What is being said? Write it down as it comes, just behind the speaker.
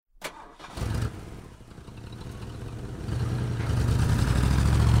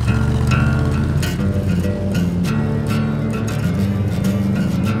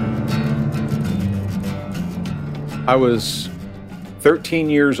I was 13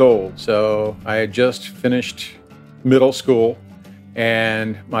 years old, so I had just finished middle school,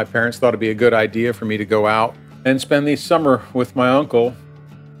 and my parents thought it'd be a good idea for me to go out and spend the summer with my uncle.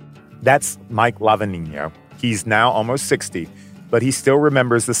 That's Mike Lavanino. He's now almost 60, but he still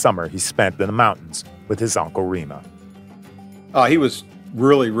remembers the summer he spent in the mountains with his Uncle Remo. He was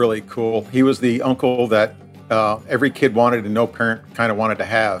really, really cool. He was the uncle that every kid wanted and no parent kind of wanted to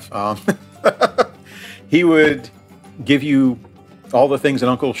have. He would give you all the things an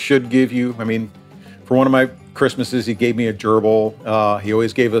uncle should give you. I mean, for one of my Christmases, he gave me a gerbil. He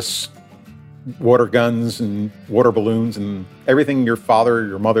always gave us water guns and water balloons and everything your father or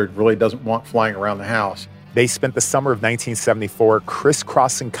your mother really doesn't want flying around the house. They spent the summer of 1974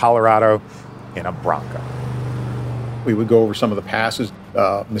 crisscrossing Colorado in a Bronco. We would go over some of the passes,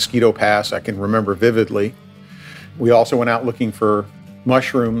 Mosquito Pass, I can remember vividly. We also went out looking for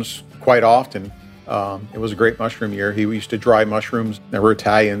mushrooms quite often. It was a great mushroom year. We used to dry mushrooms. They were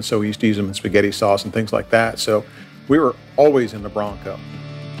Italian, so we used to use them in spaghetti sauce and things like that. So we were always in the Bronco.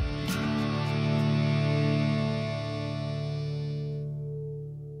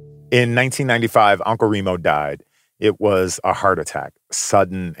 In 1995, Uncle Remo died. It was a heart attack,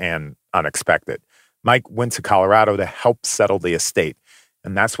 sudden and unexpected. Mike went to Colorado to help settle the estate,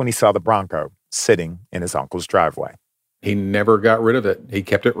 and that's when he saw the Bronco sitting in his uncle's driveway. He never got rid of it. He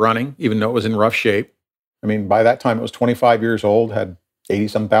kept it running, even though it was in rough shape. I mean, by that time, it was 25 years old, had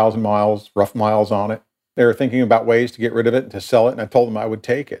 80-some thousand miles, rough miles on it. They were thinking about ways to get rid of it and to sell it, and I told them I would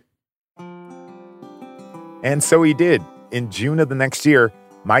take it. And so he did. In June of the next year,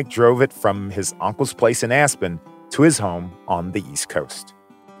 Mike drove it from his uncle's place in Aspen to his home on the East Coast.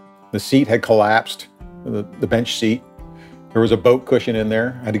 The seat had collapsed, the bench seat. There was a boat cushion in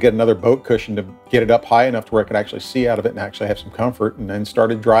there. I had to get another boat cushion to get it up high enough to where I could actually see out of it and actually have some comfort, and then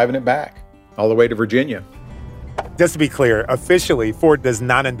started driving it back all the way to Virginia. Just to be clear, officially, Ford does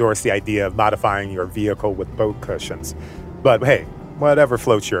not endorse the idea of modifying your vehicle with boat cushions. But hey, whatever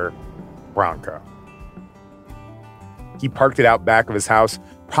floats your Bronco. He parked it out back of his house,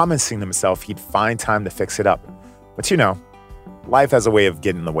 promising himself he'd find time to fix it up. But you know, life has a way of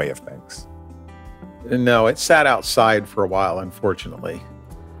getting in the way of things. No, it sat outside for a while, unfortunately.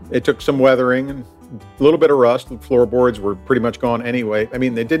 It took some weathering and a little bit of rust. The floorboards were pretty much gone anyway. I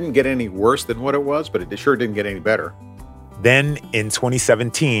mean, they didn't get any worse than what it was, but it sure didn't get any better. Then in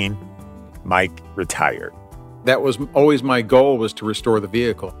 2017, Mike retired. That was always my goal, was to restore the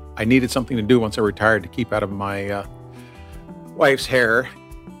vehicle. I needed something to do once I retired to keep out of my wife's hair.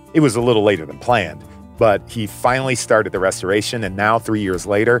 It was a little later than planned, but he finally started the restoration, and now 3 years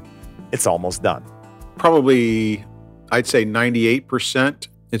later, it's almost done. Probably, I'd say 98%.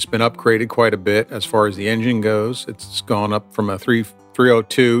 It's been upgraded quite a bit as far as the engine goes. It's gone up from a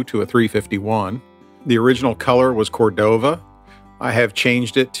 302 to a 351. The original color was Cordova. I have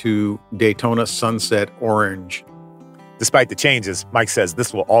changed it to Daytona Sunset Orange. Despite the changes, Mike says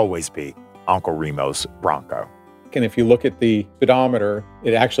this will always be Uncle Remo's Bronco. And if you look at the speedometer,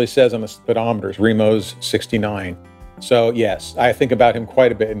 it actually says on the speedometers, Remo's 69. So yes, I think about him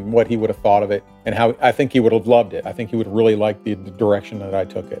quite a bit and what he would have thought of it and how I think he would have loved it. I think he would really like the direction that I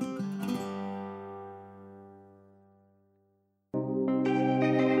took it.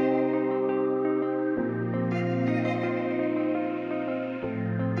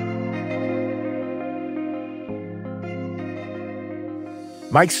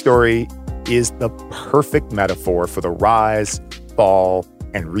 Mike's story is the perfect metaphor for the rise, fall,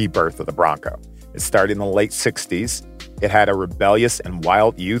 and rebirth of the Bronco. It started in the late 60s. It had a rebellious and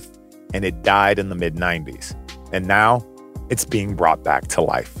wild youth, and it died in the mid-90s. And now it's being brought back to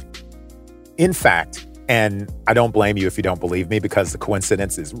life. In fact, and I don't blame you if you don't believe me because the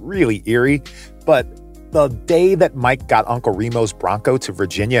coincidence is really eerie, but the day that Mike got Uncle Remo's Bronco to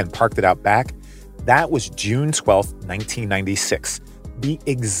Virginia and parked it out back, that was June 12th, 1996, the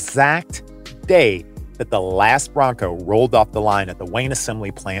exact day that the last Bronco rolled off the line at the Wayne Assembly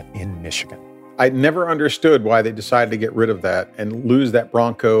Plant in Michigan. I never understood why they decided to get rid of that and lose that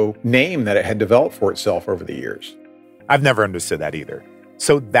Bronco name that it had developed for itself over the years. I've never understood that either.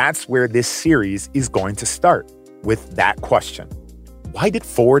 So that's where this series is going to start, with that question. Why did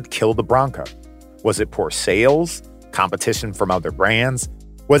Ford kill the Bronco? Was it poor sales, competition from other brands?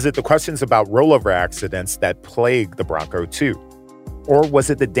 Was it the questions about rollover accidents that plagued the Bronco too? Or was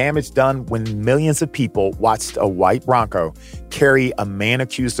it the damage done when millions of people watched a white Bronco carry a man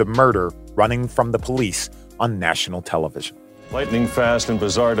accused of murder running from the police on national television? Lightning fast and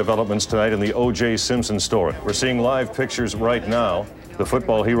bizarre developments tonight in the O.J. Simpson story. We're seeing live pictures right now. The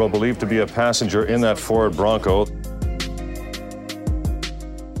football hero believed to be a passenger in that Ford Bronco.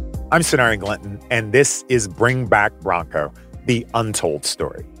 I'm Sonari Glinton, and this is Bring Back Bronco, the untold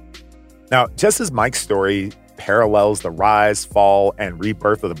story. Now, just as Mike's story parallels the rise, fall, and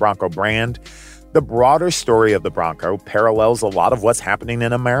rebirth of the Bronco brand, the broader story of the Bronco parallels a lot of what's happening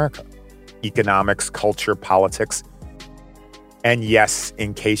in America. Economics, culture, politics. And yes,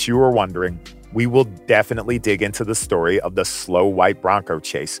 in case you were wondering, we will definitely dig into the story of the slow white Bronco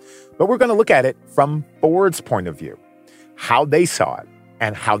chase, but we're going to look at it from Ford's point of view, how they saw it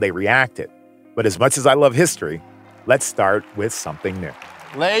and how they reacted. But as much as I love history, let's start with something new.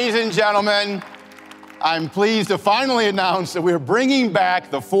 Ladies and gentlemen, I'm pleased to finally announce that we're bringing back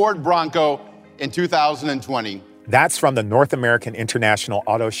the Ford Bronco in 2020. That's from the North American International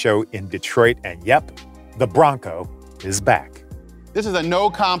Auto Show in Detroit, and yep, the Bronco is back. This is a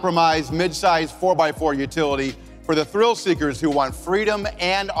no-compromise, mid-size 4x4 utility for the thrill seekers who want freedom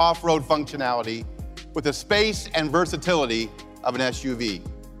and off-road functionality with the space and versatility of an SUV.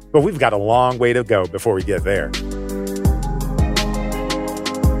 But we've got a long way to go before we get there.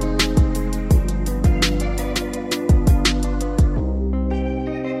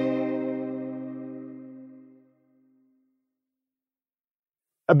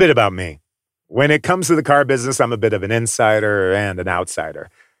 A bit about me. When it comes to the car business, I'm a bit of an insider and an outsider.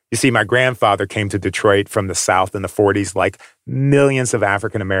 You see, my grandfather came to Detroit from the South in the 40s, like millions of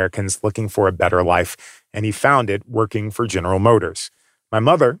African Americans looking for a better life, and he found it working for General Motors. My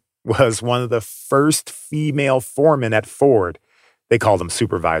mother was one of the first female foremen at Ford. They call them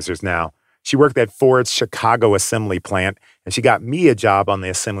supervisors now. She worked at Ford's Chicago assembly plant, and she got me a job on the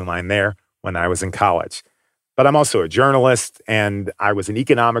assembly line there when I was in college. But I'm also a journalist, and I was an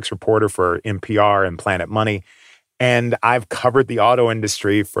economics reporter for NPR and Planet Money, and I've covered the auto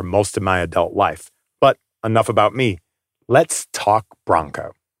industry for most of my adult life. But enough about me. Let's talk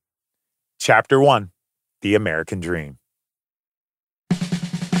Bronco. Chapter 1, The American Dream.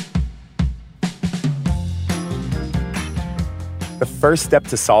 The first step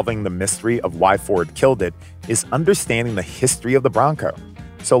to solving the mystery of why Ford killed it is understanding the history of the Bronco.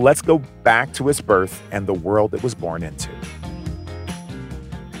 So let's go back to its birth and the world it was born into.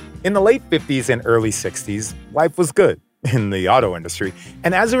 In the late 50s and early 60s, life was good in the auto industry,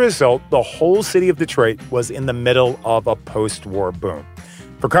 and as a result, the whole city of Detroit was in the middle of a post-war boom.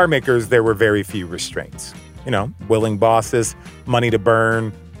 For car makers, there were very few restraints. Willing bosses, money to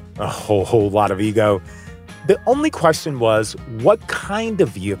burn, a whole lot of ego. The only question was, what kind of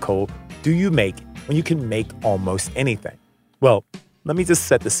vehicle do you make when you can make almost anything? Well, let me just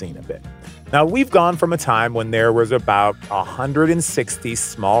set the scene a bit. Now, we've gone from a time when there was about 160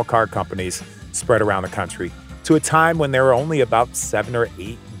 small car companies spread around the country to a time when there were only about 7 or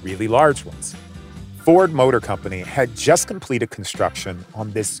 8 really large ones. Ford Motor Company had just completed construction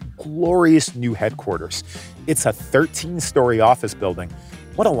on this glorious new headquarters. It's a 13-story office building,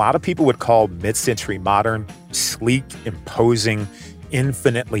 what a lot of people would call mid-century modern, sleek, imposing,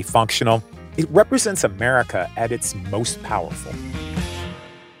 infinitely functional. It represents America at its most powerful.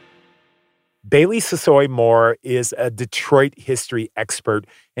 Bailey Sassoy Moore is a Detroit history expert,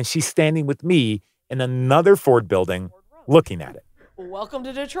 and she's standing with me in another Ford building looking at it. Welcome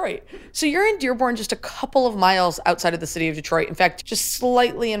to Detroit. So you're in Dearborn, just a couple of miles outside of the city of Detroit. In fact, just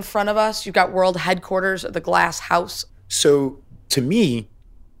slightly in front of us, you've got world headquarters of the Glass House. So to me,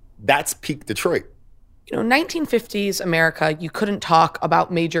 that's peak Detroit. 1950s America, you couldn't talk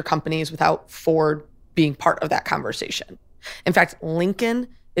about major companies without Ford being part of that conversation. In fact, Lincoln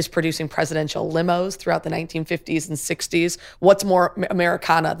is producing presidential limos throughout the 1950s and 60s. What's more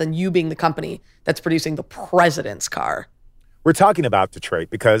Americana than you being the company that's producing the president's car? We're talking about Detroit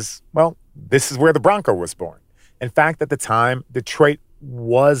because, well, this is where the Bronco was born. In fact, at the time, Detroit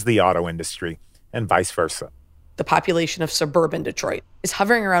was the auto industry and vice versa. The population of suburban Detroit is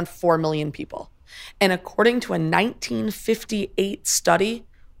hovering around 4 million people. And according to a 1958 study,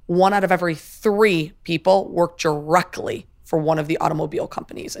 1 out of every 3 people work directly for one of the automobile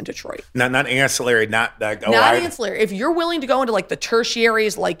companies in Detroit. Not ancillary, not that. Not ancillary. If you're willing to go into like the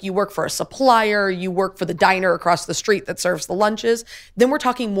tertiaries, like you work for a supplier, you work for the diner across the street that serves the lunches, then we're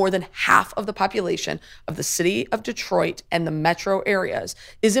talking more than half of the population of the city of Detroit and the metro areas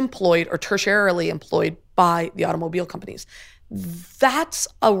is employed or tertiarily employed by the automobile companies. That's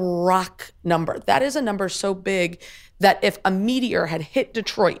a rock number. That is a number so big that if a meteor had hit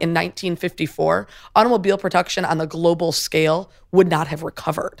Detroit in 1954, automobile production on the global scale would not have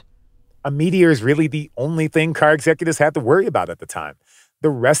recovered. A meteor is really the only thing car executives had to worry about at the time. The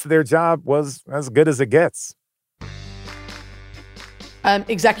rest of their job was as good as it gets.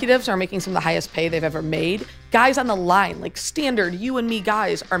 Executives are making some of the highest pay they've ever made. Guys on the line, like standard you and me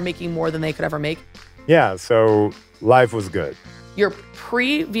guys, are making more than they could ever make. Yeah, so life was good. You're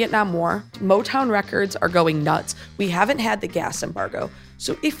pre-Vietnam War. Motown Records are going nuts. We haven't had the gas embargo.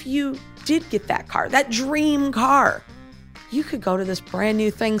 So if you did get that car, that dream car, you could go to this brand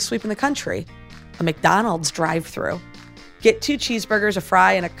new thing sweeping the country, a McDonald's drive-thru. Get 2 cheeseburgers, a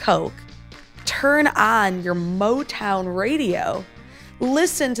fry, and a Coke. Turn on your Motown radio.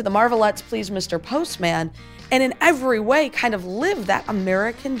 Listen to the Marvelettes' Please Mr. Postman, and in every way kind of live that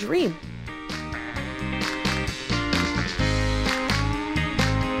American dream.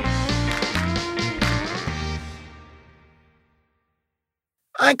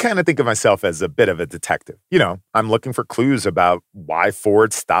 I kind of think of myself as a bit of a detective. You know, I'm looking for clues about why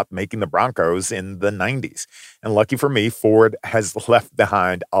Ford stopped making the Broncos in the 90s. And lucky for me, Ford has left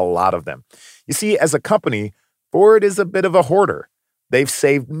behind a lot of them. You see, as a company, Ford is a bit of a hoarder. They've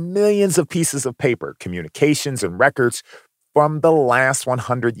saved millions of pieces of paper, communications, and records from the last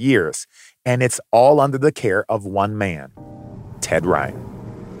 100 years. And it's all under the care of one man, Ted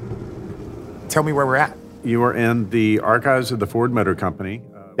Ryan. Tell me where we're at. You are in the archives of the Ford Motor Company.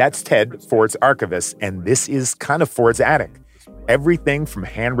 That's Ted, Ford's archivist, and this is kind of Ford's attic. Everything from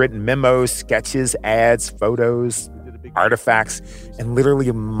handwritten memos, sketches, ads, photos, artifacts, and literally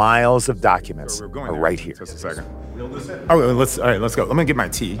miles of documents are right here. Just a second. All right, let's go. Let me get my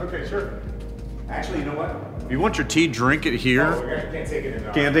tea. Okay, sure. Actually, you know what? If you want your tea, drink it here. Can't take it in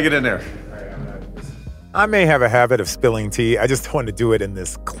there. Can't take it in there. I may have a habit of spilling tea. I just don't want to do it in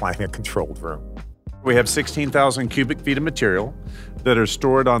this climate-controlled room. We have 16,000 cubic feet of material that are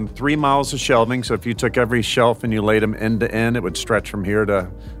stored on 3 miles of shelving. So if you took every shelf and you laid them end to end, it would stretch from here to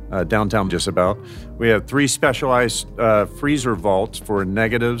downtown just about. We have 3 specialized freezer vaults for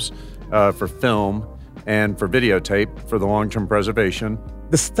negatives, for film, and for videotape for the long-term preservation.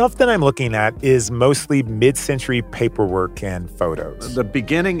 The stuff that I'm looking at is mostly mid-century paperwork and photos. The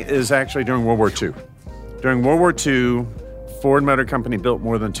beginning is actually during World War II. During World War II, Ford Motor Company built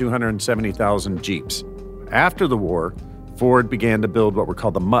more than 270,000 Jeeps. After the war, Ford began to build what were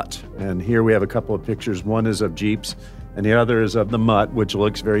called the Mutt. And here we have a couple of pictures. One is of Jeeps, and the other is of the Mutt, which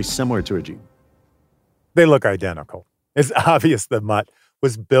looks very similar to a Jeep. They look identical. It's obvious the Mutt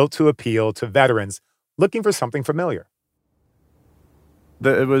was built to appeal to veterans looking for something familiar.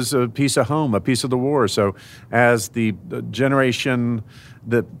 It was a piece of home, a piece of the war. So as the generation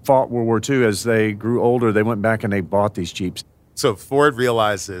that fought World War II, as they grew older, they went back and they bought these Jeeps. So Ford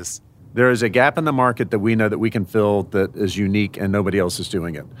realizes there is a gap in the market that we know that we can fill that is unique and nobody else is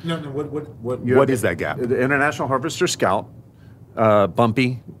doing it. what is that gap? The International Harvester Scout,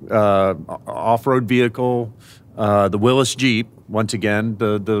 bumpy, off-road vehicle, the Willys Jeep, once again,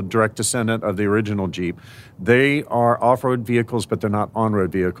 the direct descendant of the original Jeep. They are off-road vehicles, but they're not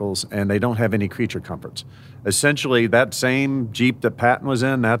on-road vehicles, and they don't have any creature comforts. Essentially, that same Jeep that Patton was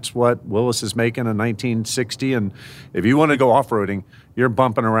in, that's what Willys is making in 1960. And if you want to go off-roading, you're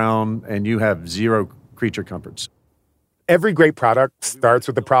bumping around and you have zero creature comforts. Every great product starts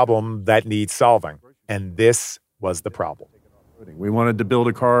with a problem that needs solving, and this was the problem. We wanted to build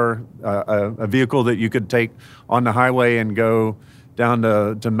a car, a vehicle that you could take on the highway and go down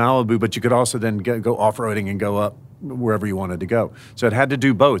to Malibu, but you could also then go off-roading and go up wherever you wanted to go. So it had to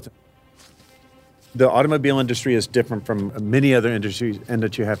do both. The automobile industry is different from many other industries in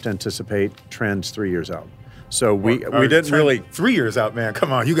that you have to anticipate trends 3 years out. So we didn't really 3 years out, man.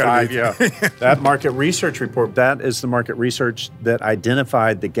 Come on, you got to. Yeah. That market research report, that is the market research that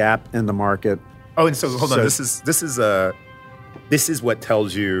identified the gap in the market. Oh, and so hold on. This is what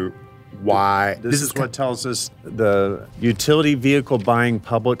tells you why. This is what tells us the utility vehicle buying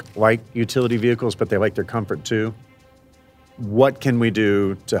public like utility vehicles, but they like their comfort too. What can we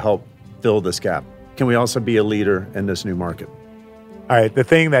do to help fill this gap? Can we also be a leader in this new market? All right, the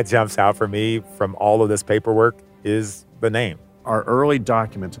thing that jumps out for me from all of this paperwork is the name. Our early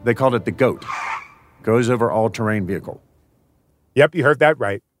documents, they called it the GOAT, Goes Over All-Terrain Vehicle. Yep, you heard that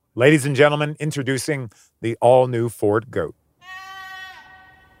right. Ladies and gentlemen, introducing the all-new Ford GOAT.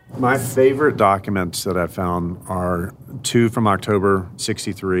 My favorite documents that I found are 2 from October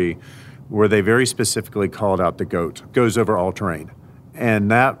 63, where they very specifically called out the GOAT, Goes Over All Terrain.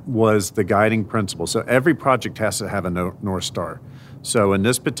 And that was the guiding principle. So every project has to have a North Star. So in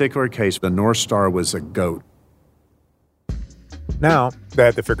this particular case, the North Star was a GOAT. Now, they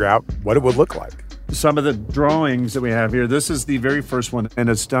had to figure out what it would look like. Some of the drawings that we have here, this is the very first one, and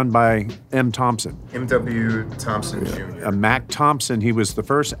it's done by M. Thompson. M.W. Thompson Jr. Mac Thompson, he was the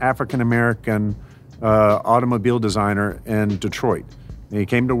first African-American automobile designer in Detroit. And he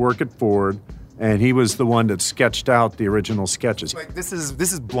came to work at Ford, and he was the one that sketched out the original sketches. Like, this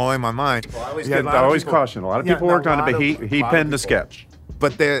is blowing my mind. I always caution. A lot of people worked on it, but he penned the sketch.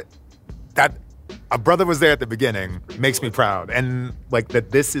 But a brother was there at the beginning makes me proud. And like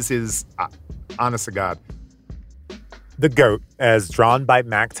that this is his, honest to God. The GOAT, as drawn by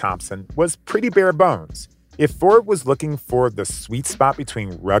Mac Thompson, was pretty bare bones. If Ford was looking for the sweet spot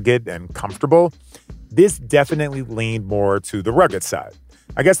between rugged and comfortable, this definitely leaned more to the rugged side.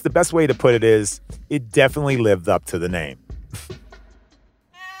 I guess the best way to put it is, it definitely lived up to the name.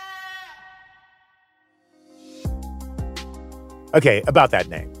 Okay, about that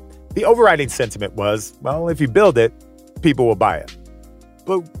name. The overriding sentiment was, well, if you build it, people will buy it.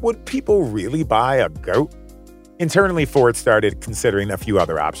 But would people really buy a GOAT? Internally, Ford started considering a few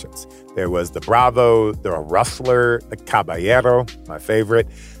other options. There was the Bravo, the Rustler, the Caballero, my favorite,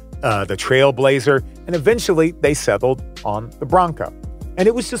 the Trailblazer, and eventually they settled on the Bronco. And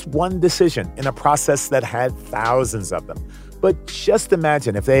it was just one decision in a process that had thousands of them. But just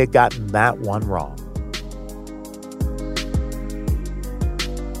imagine if they had gotten that one wrong.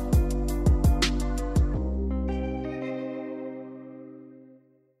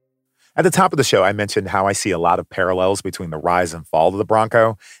 At the top of the show, I mentioned how I see a lot of parallels between the rise and fall of the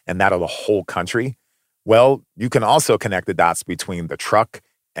Bronco and that of the whole country. Well, you can also connect the dots between the truck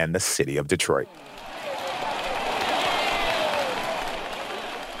and the city of Detroit.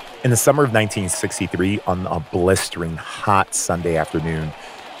 In the summer of 1963, on a blistering hot Sunday afternoon,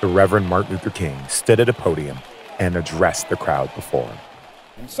 the Reverend Martin Luther King stood at a podium and addressed the crowd before him.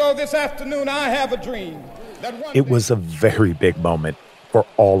 And so this afternoon, I have a dream that it was a very big moment for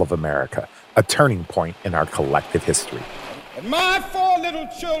all of America, a turning point in our collective history. And my 4 little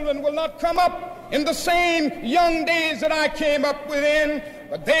children will not come up in the same young days that I came up within,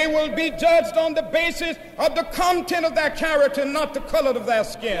 but they will be judged on the basis of the content of their character, not the color of their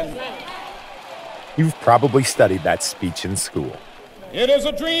skin. You've probably studied that speech in school. It is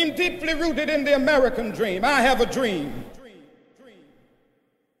a dream deeply rooted in the American dream. I have a dream.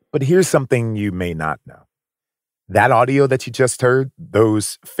 But here's something you may not know. That audio that you just heard,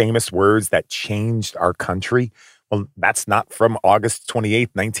 those famous words that changed our country, well, that's not from August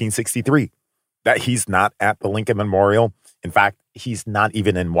 28th, 1963. That he's not at the Lincoln Memorial. In fact, he's not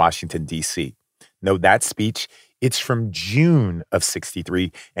even in Washington, D.C. No, that speech, it's from June of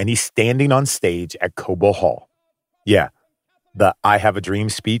 63, and he's standing on stage at Cobo Hall. Yeah, the I Have a Dream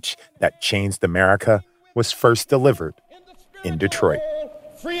speech that changed America was first delivered in Detroit.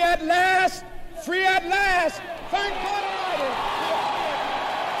 Free at last! Free at last! Thank God Almighty!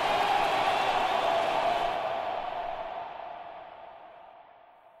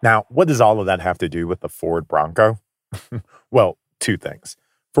 Now, what does all of that have to do with the Ford Bronco? Well, 2 things.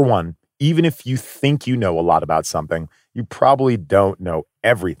 For one, even if you think you know a lot about something, you probably don't know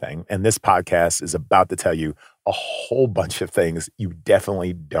everything. And this podcast is about to tell you a whole bunch of things you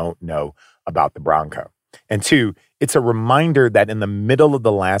definitely don't know about the Bronco. And 2, it's a reminder that in the middle of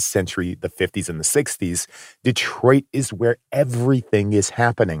the last century, the 50s and the 60s, Detroit is where everything is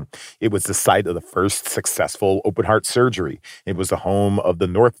happening. It was the site of the first successful open-heart surgery. It was the home of the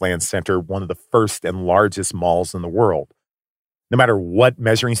Northland Center, one of the first and largest malls in the world. No matter what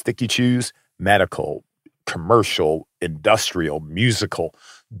measuring stick you choose, medical, commercial, industrial, musical,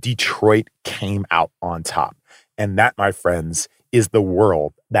 Detroit came out on top. And that, my friends, is the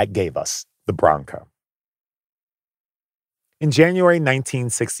world that gave us the Bronco. In January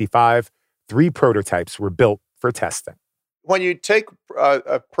 1965, 3 prototypes were built for testing. When you take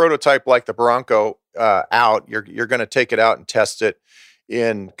a prototype like the Bronco out, you're going to take it out and test it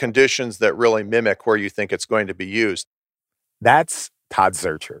in conditions that really mimic where you think it's going to be used. That's Todd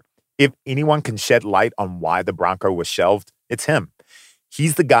Zurcher. If anyone can shed light on why the Bronco was shelved, it's him.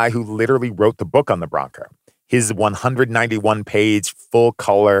 He's the guy who literally wrote the book on the Bronco. His 191-page,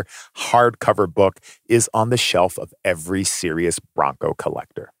 full-color, hardcover book is on the shelf of every serious Bronco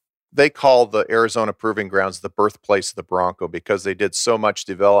collector. They call the Arizona Proving Grounds the birthplace of the Bronco because they did so much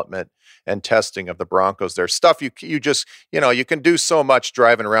development and testing of the Broncos. There's stuff you just, you can do so much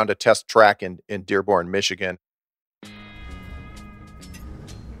driving around a test track in Dearborn, Michigan.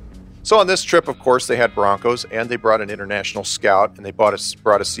 So on this trip, of course, they had Broncos, and they brought an International Scout, and they brought a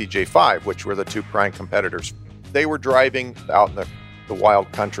CJ5, which were the 2 prime competitors. They were driving out in the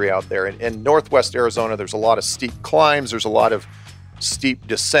wild country out there. And in northwest Arizona, there's a lot of steep climbs. There's a lot of steep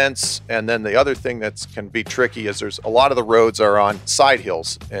descents. And then the other thing that can be tricky is there's a lot of the roads are on side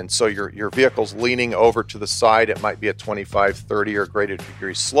hills. And so your vehicle's leaning over to the side. It might be a 25, 30 or greater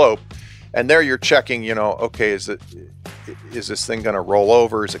degree slope. And there you're checking, okay, is this thing going to roll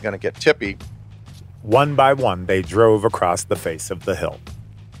over? Is it going to get tippy? One by one, they drove across the face of the hill.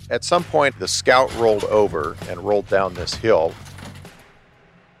 At some point, the Scout rolled over and rolled down this hill.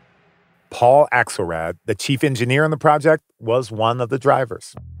 Paul Axelrad, the chief engineer on the project, was one of the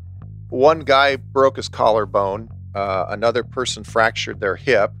drivers. one guy broke his collarbone. Another person fractured their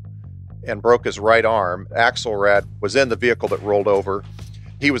hip and broke his right arm. Axelrad was in the vehicle that rolled over.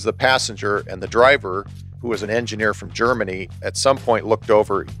 He was the passenger, and the driver, who was an engineer from Germany, at some point looked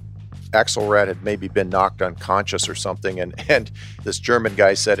over. Axelrad had maybe been knocked unconscious or something, and this German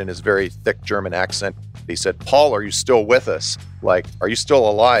guy said in his very thick German accent, he said, "Paul, are you still with us? Like, are you still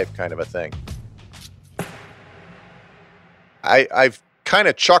alive?" kind of a thing. I've kind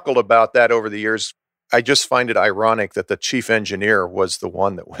of chuckled about that over the years. I just find it ironic that the chief engineer was the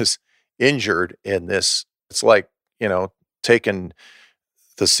one that was injured in this. It's like, taking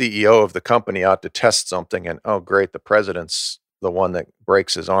the CEO of the company out to test something, and oh, great, the president's the one that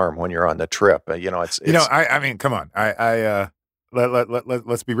breaks his arm when you're on the trip. I mean, come on.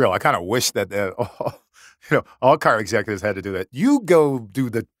 Let's be real. I kind of wish that all car executives had to do that. You go do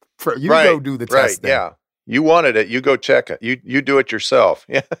the test. Right. Yeah. You wanted it. You go check it. You do it yourself.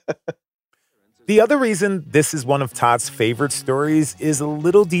 Yeah. The other reason this is one of Todd's favorite stories is a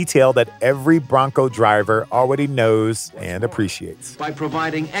little detail that every Bronco driver already knows and appreciates. By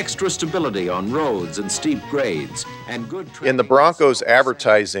providing extra stability on roads and steep grades and good in the Broncos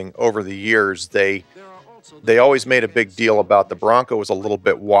advertising over the years, they always made a big deal about the Bronco was a little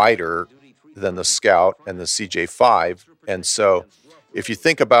bit wider than the Scout and the CJ5. And so if you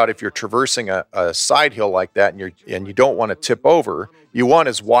think about if you're traversing a side hill like that and you don't want to tip over, you want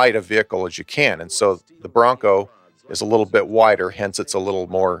as wide a vehicle as you can. And so the Bronco is a little bit wider, hence it's a little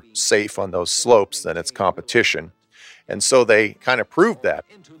more safe on those slopes than its competition. And so they kind of proved that.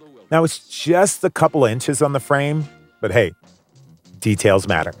 Now, it's just a couple of inches on the frame, but hey, details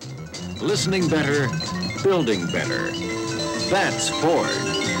matter. Listening better, building better. That's Ford.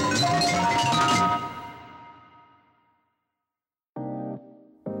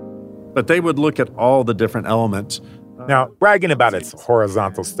 But they would look at all the different elements. Now, bragging about its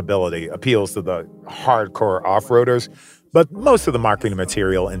horizontal stability appeals to the hardcore off-roaders, but most of the marketing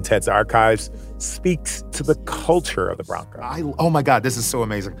material in Ted's archives speaks to the culture of the Bronco. Oh my God, this is so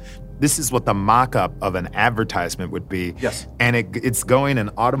amazing. This is what the mock-up of an advertisement would be. Yes. And it's going in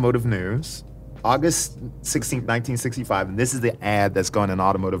Automotive News, August 16th, 1965, and this is the ad that's going in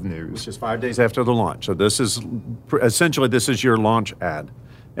Automotive News. Which is 5 days after the launch. So this is your launch ad.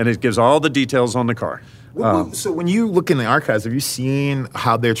 And it gives all the details on the car. So when you look in the archives, have you seen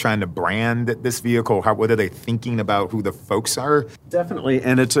how they're trying to brand this vehicle? What are they thinking about who the folks are? Definitely.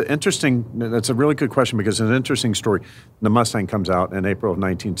 And that's a really good question because it's an interesting story. The Mustang comes out in April of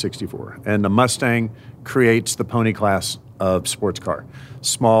 1964. And the Mustang creates the pony class of sports car.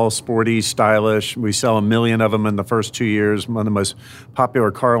 Small, sporty, stylish. We sell 1 million of them in the first 2 years. One of the most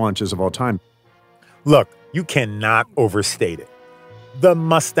popular car launches of all time. Look, you cannot overstate it. The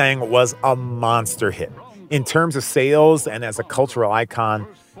Mustang was a monster hit in terms of sales and as a cultural icon,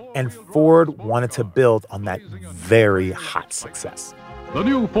 and Ford wanted to build on that very hot success. The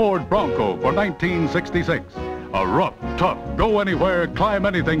new Ford Bronco for 1966, a rough, tough, go-anywhere,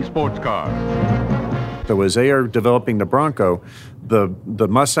 climb-anything sports car. So as they are developing the Bronco, the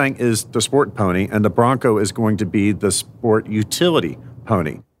Mustang is the sport pony, and the Bronco is going to be the sport utility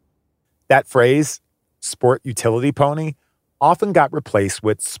pony. That phrase, sport utility pony, often got replaced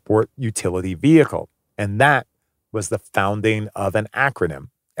with sport utility vehicle. And that was the founding of an acronym,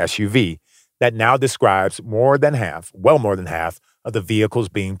 SUV, that now describes more than half of the vehicles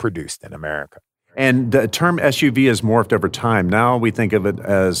being produced in America. And the term SUV has morphed over time. Now we think of it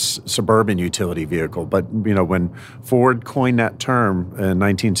as suburban utility vehicle. But, when Ford coined that term in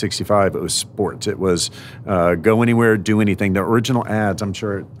 1965, it was sports. It was go anywhere, do anything. The original ads, I'm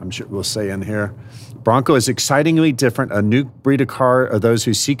sure we'll say in here, Bronco is excitingly different, a new breed of car of those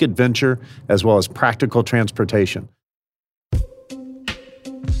who seek adventure as well as practical transportation.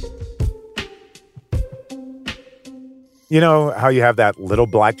 You know how you have that little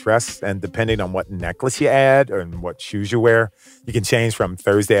black dress, and depending on what necklace you add and what shoes you wear, you can change from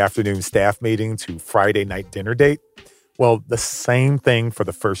Thursday afternoon staff meeting to Friday night dinner date? Well, the same thing for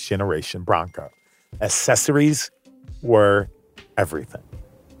the first generation Bronco. Accessories were everything.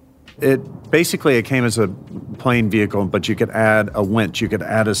 It came as a plain vehicle, but you could add a winch, you could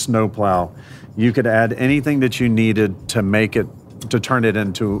add a snowplow, you could add anything that you needed to turn it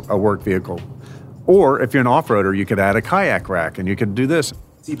into a work vehicle. Or if you're an off-roader, you could add a kayak rack, and you could do this.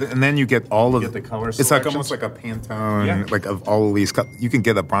 And then you get all of the colors. It's like almost like a Pantone, like of all of these. You can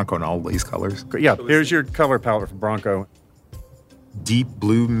get a Bronco in all of these colors. Yeah, here's your color palette for Bronco. Deep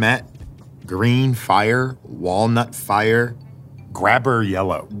blue matte, green fire, walnut fire, grabber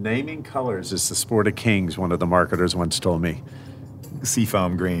yellow. Naming colors is the sport of kings, one of the marketers once told me.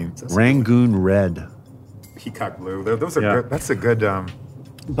 Seafoam green. Rangoon red. Peacock blue. Those are good. That's a good...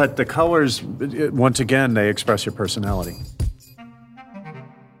 But the colors, once again, they express your personality.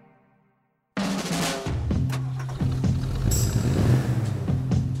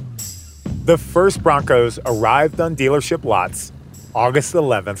 The first Broncos arrived on dealership lots August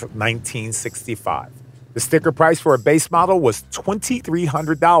 11th, 1965. The sticker price for a base model was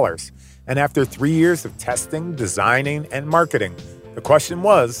 $2,300. And after 3 years of testing, designing, and marketing, the question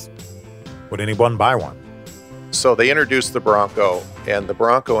was, would anyone buy one? So they introduced the Bronco, and the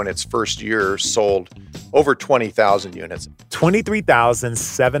Bronco in its first year sold over 20,000 units.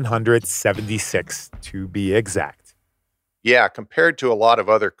 23,776 to be exact. Yeah, compared to a lot of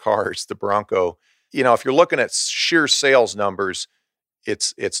other cars, the Bronco, if you're looking at sheer sales numbers,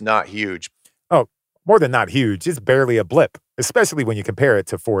 it's not huge. Oh, more than not huge. It's barely a blip, especially when you compare it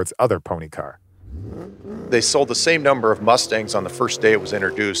to Ford's other pony car. They sold the same number of Mustangs on the first day it was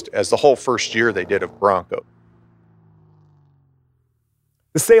introduced as the whole first year they did of Bronco.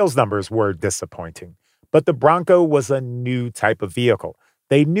 The sales numbers were disappointing, but the Bronco was a new type of vehicle.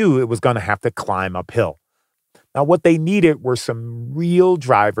 They knew it was going to have to climb uphill. Now, what they needed were some real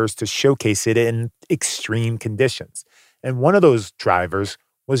drivers to showcase it in extreme conditions. And one of those drivers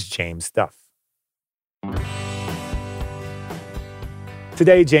was James Duff.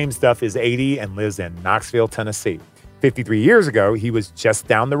 Today, James Duff is 80 and lives in Knoxville, Tennessee. 53 years ago, he was just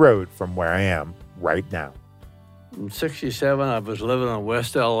down the road from where I am right now. In 67, I was living in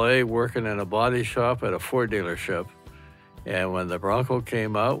West LA, working in a body shop at a Ford dealership. And when the Bronco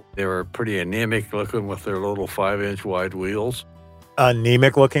came out, they were pretty anemic looking with their little 5-inch wide wheels.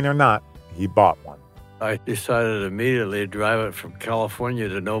 Anemic looking or not, he bought one. I decided immediately to drive it from California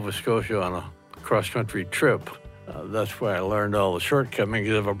to Nova Scotia on a cross-country trip. That's where I learned all the shortcomings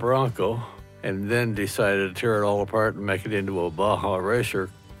of a Bronco, and then decided to tear it all apart and make it into a Baja racer.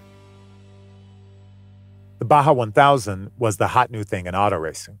 The Baja 1000 was the hot new thing in auto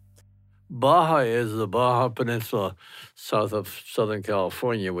racing. Baja is the Baja Peninsula south of Southern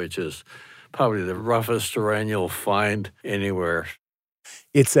California, which is probably the roughest terrain you'll find anywhere.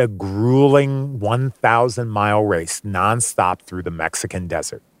 It's a grueling 1,000-mile race nonstop through the Mexican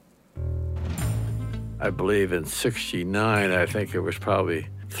desert. I believe in 69, I think it was probably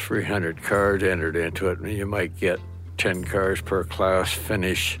 300 cars entered into it, and you might get 10 cars per class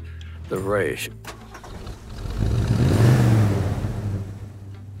finish the race.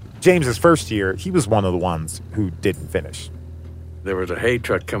 James's first year, he was one of the ones who didn't finish. There was a hay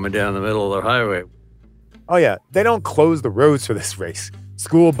truck coming down the middle of the highway. Oh yeah, they don't close the roads for this race.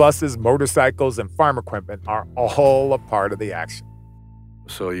 School buses, motorcycles, and farm equipment are all a part of the action.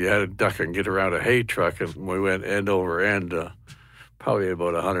 So you had to duck and get around a hay truck, and we went end over end, probably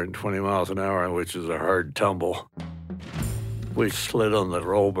about 120 miles an hour, which is a hard tumble. We slid on the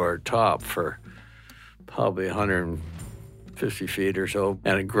roll bar top for probably 150 feet or so,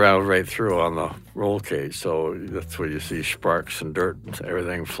 and it ground right through on the roll cage. So that's where you see sparks and dirt and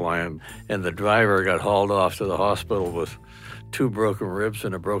everything flying. And the driver got hauled off to the hospital with 2 broken ribs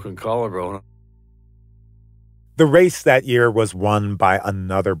and a broken collarbone. The race that year was won by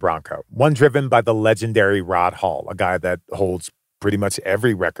another Bronco, one driven by the legendary Rod Hall, a guy that holds pretty much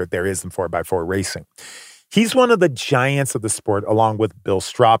every record there is in 4x4 racing. He's one of the giants of the sport, along with Bill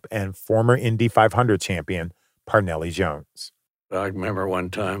Strop and former Indy 500 champion Parnelli Jones. I remember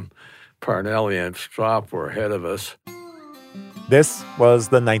one time Parnelli and Strop were ahead of us. This was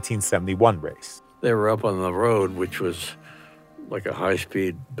the 1971 race. They were up on the road, which was like a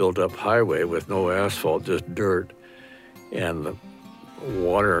high-speed built-up highway with no asphalt, just dirt. And the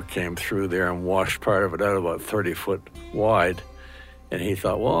water came through there and washed part of it out about 30 foot wide. And he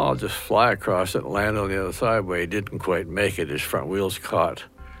thought, well, I'll just fly across it and land on the other side. But he didn't quite make it. His front wheels caught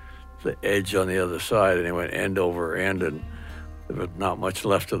the edge on the other side, and he went end over end, and there was not much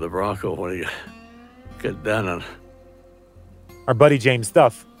left of the Bronco when he got done. And our buddy James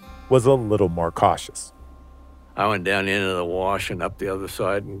Duff was a little more cautious. I went down into the wash and up the other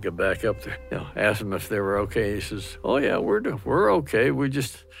side and got back up there. Asked him if they were okay. He says, oh, yeah, we're okay. We're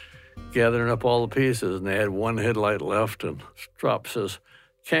just gathering up all the pieces. And they had one headlight left. And Strop says,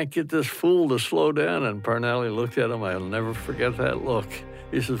 can't get this fool to slow down. And Parnelli looked at him. I'll never forget that look.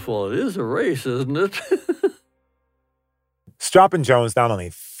 He says, well, it is a race, isn't it? Strop and Jones not only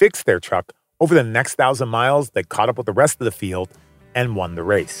fixed their truck, over the next 1,000 miles, they caught up with the rest of the field and won the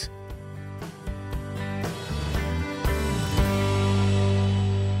race.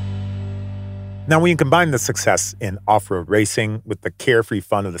 Now, when you combine the success in off-road racing with the carefree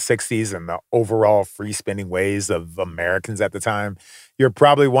fun of the 60s and the overall free-spinning ways of Americans at the time, you're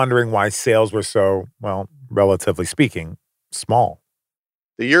probably wondering why sales were so, well, relatively speaking, small.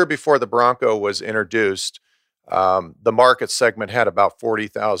 The year before the Bronco was introduced, The market segment had about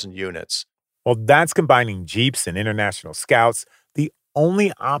 40,000 units. Well, that's combining Jeeps and International Scouts, the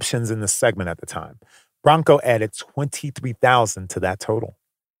only options in the segment at the time. Bronco added 23,000 to that total.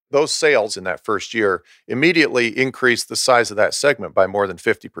 Those sales in that first year immediately increased the size of that segment by more than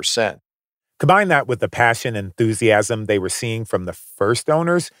 50%. Combine that with the passion and enthusiasm they were seeing from the first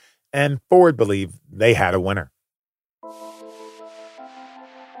owners, and Ford believed they had a winner.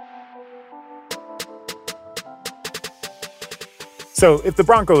 So if the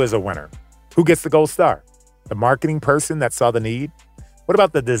Bronco is a winner, who gets the gold star? The marketing person that saw the need? What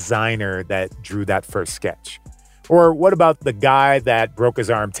about the designer that drew that first sketch? Or what about the guy that broke his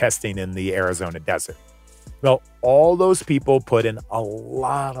arm testing in the Arizona desert? Well, all those people put in a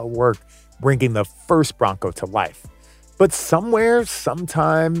lot of work bringing the first Bronco to life. But somewhere,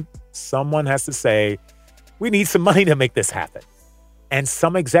 sometime, someone has to say, we need some money to make this happen. And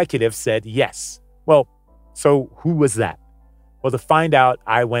some executive said yes. Well, so who was that? Well, to find out,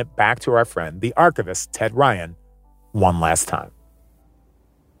 I went back to our friend, the archivist, Ted Ryan, one last time.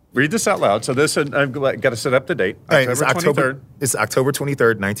 Read this out loud. So this, I've got to set up the date. October 23rd. It's October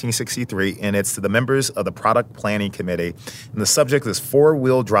 23rd, 1963, and it's to the members of the Product Planning Committee, and the subject is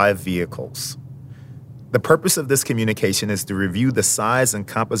four-wheel drive vehicles. The purpose of this communication is to review the size and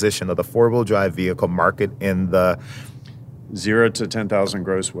composition of the four-wheel drive vehicle market in the 0 to 10,000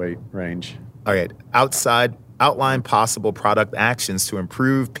 gross weight range. All right, outline possible product actions to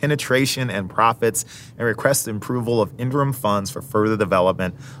improve penetration and profits, and request approval of interim funds for further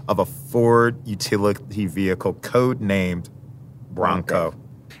development of a Ford utility vehicle code-named Bronco.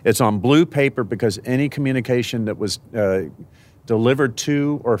 It's on blue paper because any communication that was delivered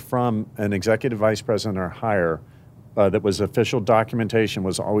to or from an executive vice president or higher that was official documentation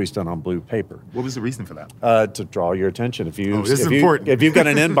was always done on blue paper. What was the reason for that? To draw your attention. If this is important. If you've got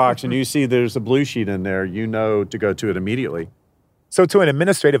an inbox and you see there's a blue sheet in there, you know to go to it immediately. So to an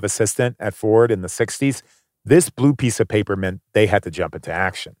administrative assistant at Ford in the 60s, this blue piece of paper meant they had to jump into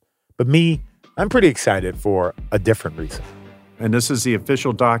action. But me, I'm pretty excited for a different reason. And this is the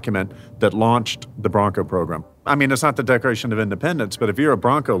official document that launched the Bronco program. I mean, it's not the Declaration of Independence, but if you're a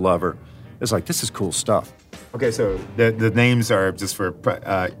Bronco lover, it's like, this is cool stuff. Okay, so the names are just for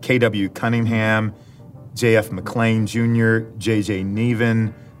K.W. Cunningham, J.F. McLean Jr., J.J.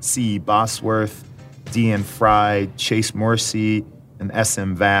 Neven, C.E. Bosworth, D.N. Fry, Chase Morrissey, and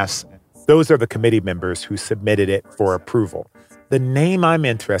S.M. Vass. Those are the committee members who submitted it for approval. The name I'm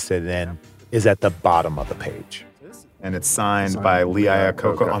interested in is at the bottom of the page. And it's signed by Lee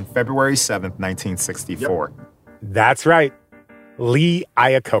Iacocca on February 7th, 1964. Yep. That's right. Lee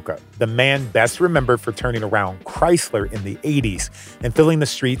Iacocca, the man best remembered for turning around Chrysler in the 80s and filling the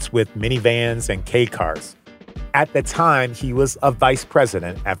streets with minivans and K-cars. At the time, he was a vice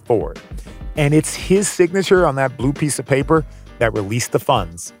president at Ford. And it's his signature on that blue piece of paper that released the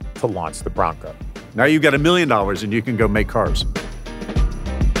funds to launch the Bronco. Now you've got $1 million and you can go make cars.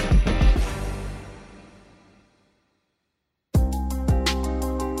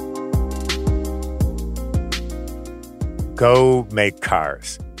 Go make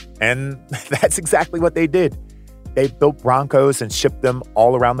cars. And that's exactly what they did. They built Broncos and shipped them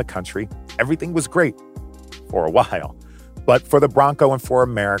all around the country. Everything was great for a while. But for the Bronco and for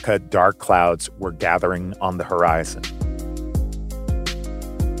America, dark clouds were gathering on the horizon.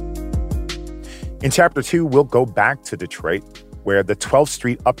 In Chapter 2, we'll go back to Detroit, where the 12th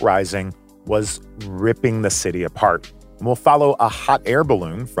Street uprising was ripping the city apart. And we'll follow a hot air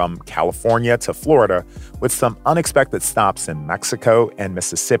balloon from California to Florida with some unexpected stops in Mexico and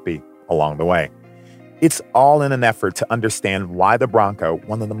Mississippi along the way. It's all in an effort to understand why the Bronco,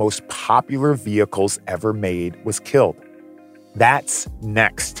 one of the most popular vehicles ever made, was killed. That's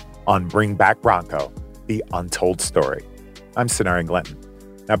next on Bring Back Bronco, the untold story. I'm Sonari Glinton.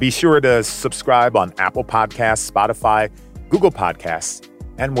 Now be sure to subscribe on Apple Podcasts, Spotify, Google Podcasts,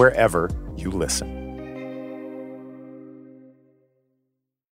 and wherever you listen.